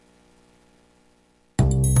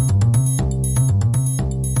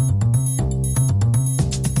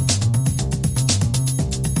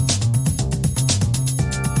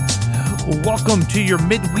welcome to your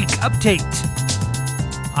midweek update.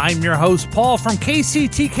 I'm your host, Paul, from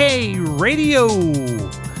KCTK Radio.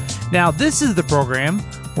 Now, this is the program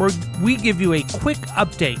where we give you a quick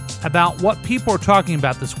update about what people are talking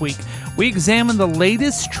about this week. We examine the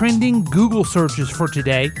latest trending Google searches for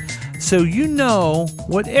today, so you know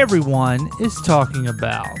what everyone is talking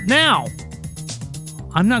about. Now,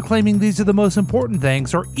 I'm not claiming these are the most important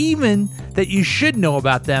things or even that you should know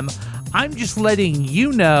about them. I'm just letting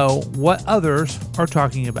you know what others are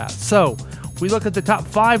talking about. So, we look at the top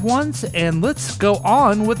 5 ones and let's go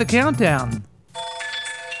on with the countdown.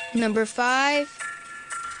 Number 5.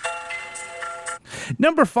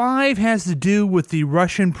 Number 5 has to do with the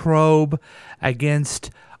Russian probe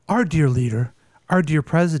against our dear leader, our dear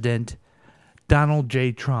president, Donald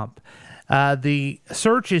J. Trump. The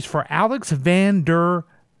search is for Alex van der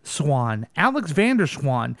Zwaan. Alex van der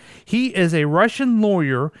Zwaan, he is a Russian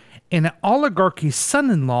lawyer and an oligarchy's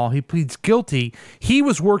son-in-law. He pleads guilty. He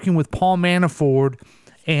was working with Paul Manafort,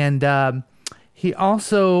 and he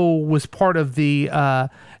also was part of the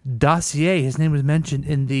dossier. His name was mentioned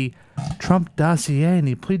in the Trump dossier, and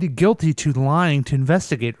he pleaded guilty to lying to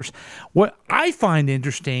investigators. What I find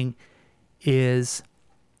interesting is,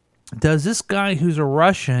 does this guy who's a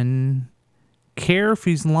Russian care if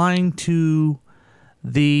he's lying to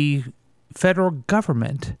the federal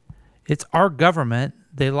government? It's our government.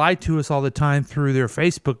 They lie to us all the time through their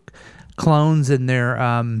Facebook clones and their,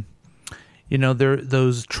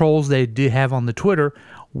 those trolls they do have on the Twitter.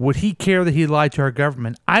 Would he care that he lied to our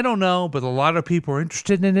government? I don't know, but a lot of people are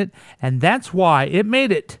interested in it, and that's why it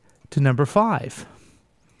made it to number 5.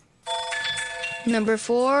 Number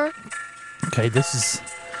 4. Okay, this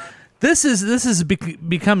is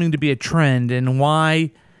becoming to be a trend, and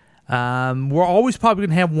why we're always probably going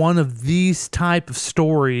to have one of these type of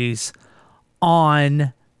stories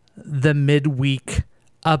on the midweek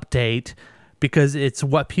update because it's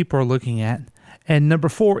what people are looking at. And number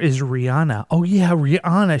 4 is Rihanna. Oh yeah,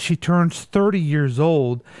 Rihanna. She turns 30 years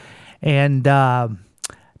old, and a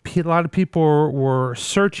lot of people were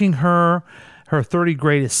searching her 30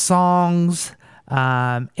 greatest songs,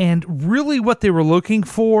 and really what they were looking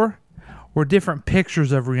for were different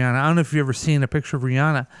pictures of Rihanna. I don't know if you've ever seen a picture of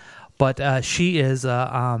Rihanna, but she is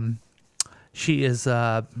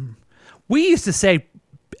we used to say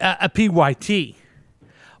a PYT,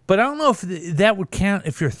 but I don't know if that would count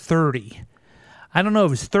if you're 30. I don't know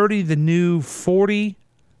if it's 30 the new 40,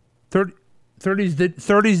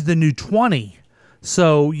 30's the new 20.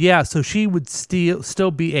 So yeah, so she would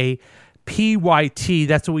still be a PYT.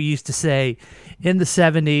 That's what we used to say in the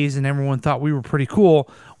 70s, and everyone thought we were pretty cool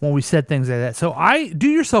when we said things like that. So do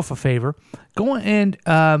yourself a favor, go and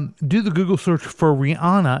do the Google search for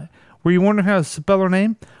Rihanna. Were you wondering how to spell her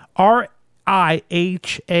name? Rihanna.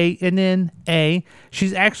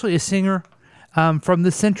 She's actually a singer from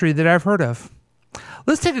this century that I've heard of.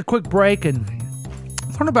 Let's take a quick break and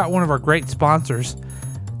learn about one of our great sponsors.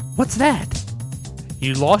 What's that?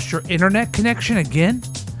 You lost your internet connection again?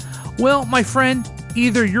 Well, my friend,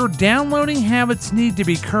 either your downloading habits need to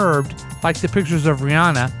be curbed, like the pictures of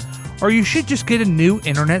Rihanna, or you should just get a new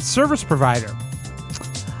internet service provider.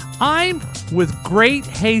 I'm with Great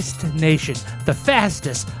Haste Nation, the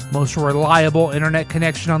fastest, most reliable internet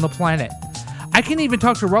connection on the planet. I can even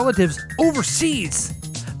talk to relatives overseas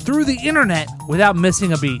through the internet without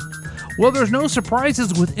missing a beat. Well, there's no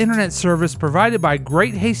surprises with internet service provided by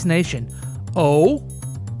Great Haste Nation. Oh?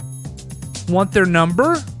 Want their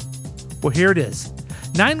number? Well, here it is.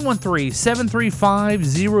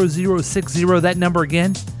 913-735-0060. That number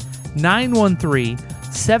again,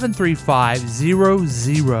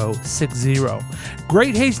 913-735-0060.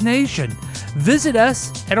 Great Haste Nation. Visit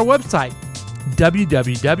us at our website,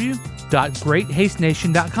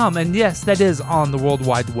 www.greathastenation.com. And yes, that is on the World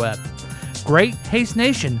Wide Web. Great Haste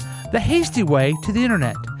Nation, the hasty way to the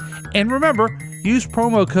internet. And remember, use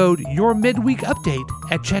promo code YourMidweekUpdate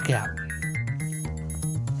at checkout.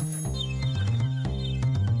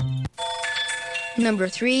 Number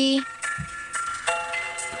 3.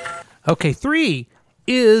 Okay, 3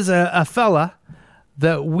 is a fella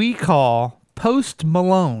that we call Post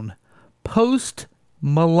Malone. Post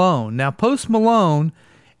Malone. Now, Post Malone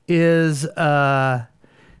is, I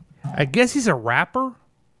guess he's a rapper.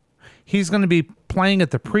 He's going to be playing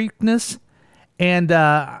at the Preakness. And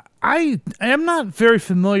I am not very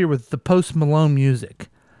familiar with the Post Malone music.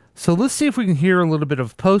 So let's see if we can hear a little bit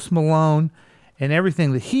of Post Malone and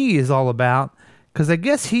everything that he is all about. Because I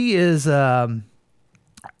guess he is a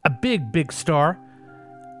big, big star.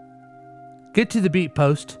 Get to the beat,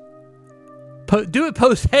 Post. Do it,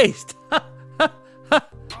 Post Haste. All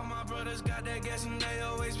my brothers got that gas and they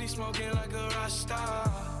always be smoking like a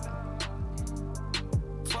Rasta.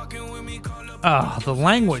 The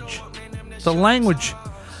language. The language.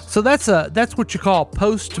 So that's what you call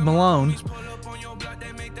Post Malone.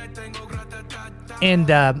 And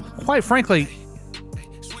quite frankly,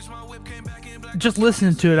 just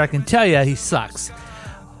listening to it, I can tell you he sucks.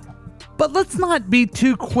 But let's not be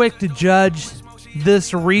too quick to judge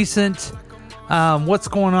this recent what's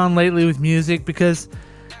going on lately with music, because,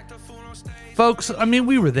 folks, I mean,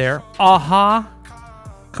 we were there. Aha.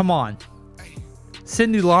 Come on.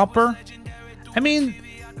 Cyndi Lauper. I mean,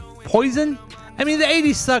 Poison. I mean, the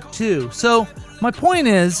 80s sucked too. So my point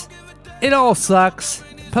is, it all sucks.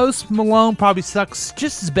 Post Malone probably sucks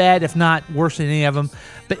just as bad, if not worse than any of them.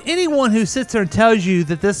 But anyone who sits there and tells you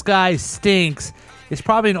that this guy stinks is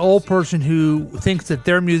probably an old person who thinks that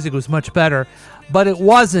their music was much better. But it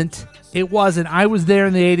wasn't. It wasn't. I was there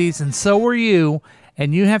in the 80s, and so were you.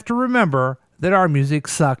 And you have to remember that our music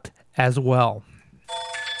sucked as well.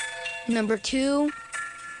 Number 2.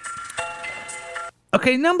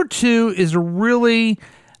 Okay, number 2 is really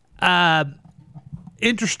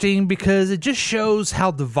interesting because it just shows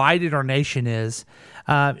how divided our nation is.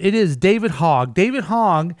 It is David Hogg. David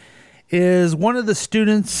Hogg is one of the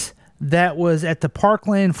students that was at the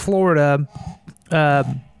Parkland, Florida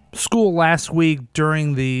school last week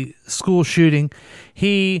during the school shooting.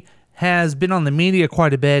 He has been on the media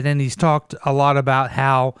quite a bit, and he's talked a lot about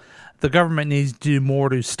how the government needs to do more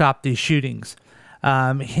to stop these shootings.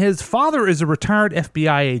 His father is a retired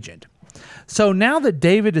FBI agent. So now that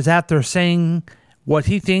David is out there saying what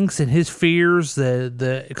he thinks and his fears,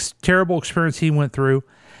 the terrible experience he went through,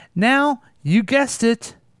 now, you guessed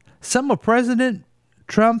it, some of President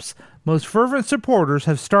Trump's most fervent supporters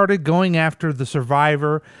have started going after the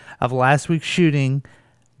survivor of last week's shooting,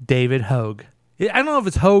 David Hogg. I don't know if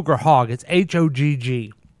it's Hogg or Hogg. It's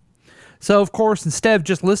H-O-G-G. So, of course, instead of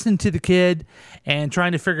just listening to the kid and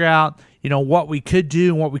trying to figure out, what we could do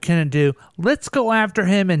and what we couldn't do, let's go after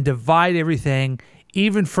him and divide everything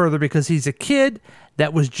even further because he's a kid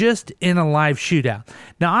that was just in a live shootout.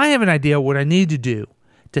 Now, I have an idea what I need to do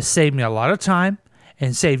to save me a lot of time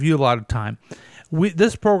and save you a lot of time.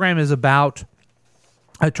 This program is about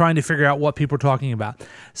trying to figure out what people are talking about.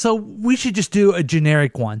 So we should just do a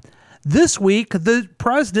generic one. This week, the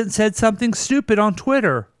president said something stupid on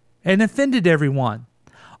Twitter and offended everyone.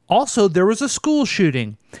 Also, there was a school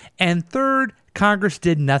shooting. And third, Congress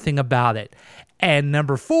did nothing about it. And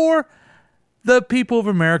number 4, the people of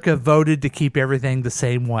America voted to keep everything the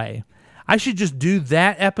same way. I should just do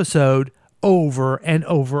that episode over and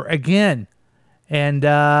over again. And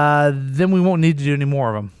then we won't need to do any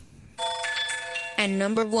more of them. And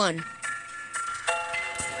number 1.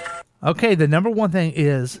 Okay, the number 1 thing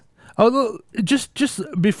is... just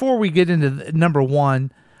before we get into number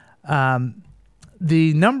 1,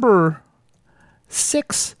 the number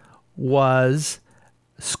 6 was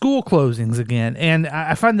school closings again. And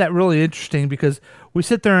I find that really interesting because we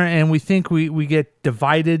sit there and we think we get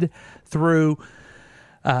divided through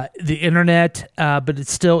the internet, but it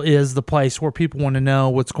still is the place where people want to know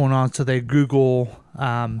what's going on. So they Google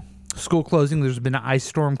school closing. There's been an ice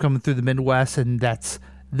storm coming through the Midwest, and that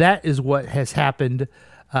is what has happened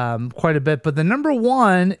quite a bit. But the number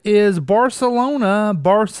 1 is Barcelona,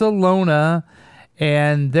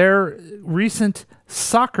 and their recent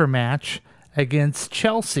soccer match against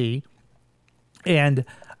Chelsea. And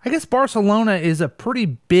I guess Barcelona is a pretty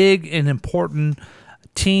big and important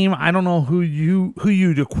team. I don't know who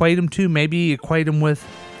you'd equate them to. Maybe equate them with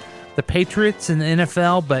the Patriots in the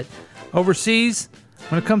NFL, but overseas,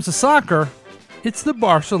 when it comes to soccer, it's the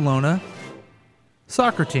Barcelona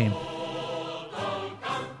soccer team.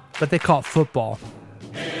 But they call it football.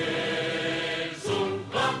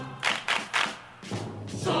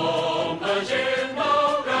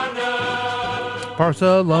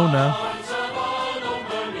 Barcelona.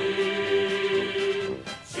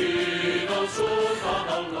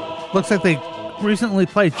 Looks like they recently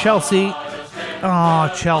played Chelsea.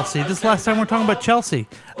 Oh, Chelsea. This is the last time we're talking about Chelsea.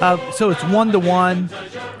 So it's 1-1.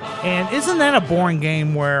 And isn't that a boring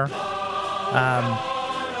game where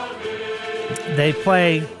they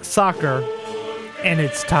play soccer and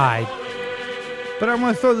it's tied? But I'm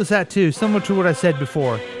going to throw this out too, similar to what I said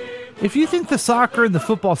before. If you think the soccer and the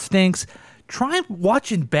football stinks, try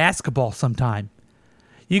watching basketball sometime.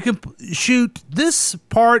 You can shoot this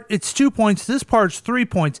part, it's 2 points. This part's 3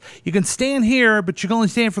 points. You can stand here, but you can only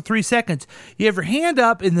stand for 3 seconds. You have your hand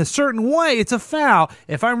up in a certain way, it's a foul.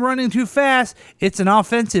 If I'm running too fast, it's an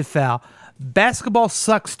offensive foul. Basketball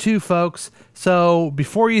sucks too, folks. So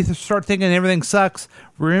before you start thinking everything sucks,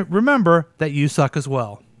 remember that you suck as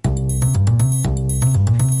well.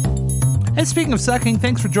 And speaking of sucking,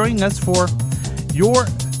 thanks for joining us for your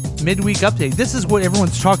midweek update. This is what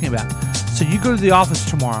everyone's talking about. So you go to the office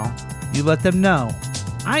tomorrow, you let them know.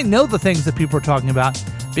 I know the things that people are talking about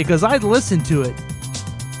because I listened to it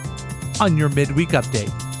on your midweek update.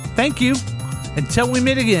 Thank you. Until we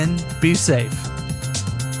meet again, be safe.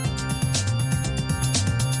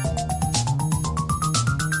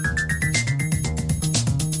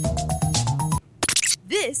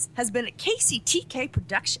 This has been a KCTK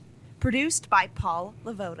production, produced by Paul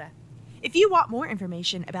Lavoda. If you want more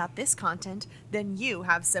information about this content, then you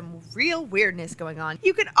have some real weirdness going on.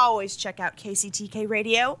 You can always check out KCTK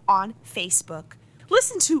Radio on Facebook.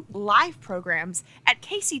 Listen to live programs at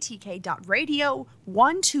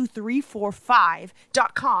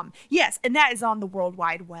kctk.radio12345.com. Yes, and that is on the World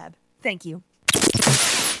Wide Web. Thank you.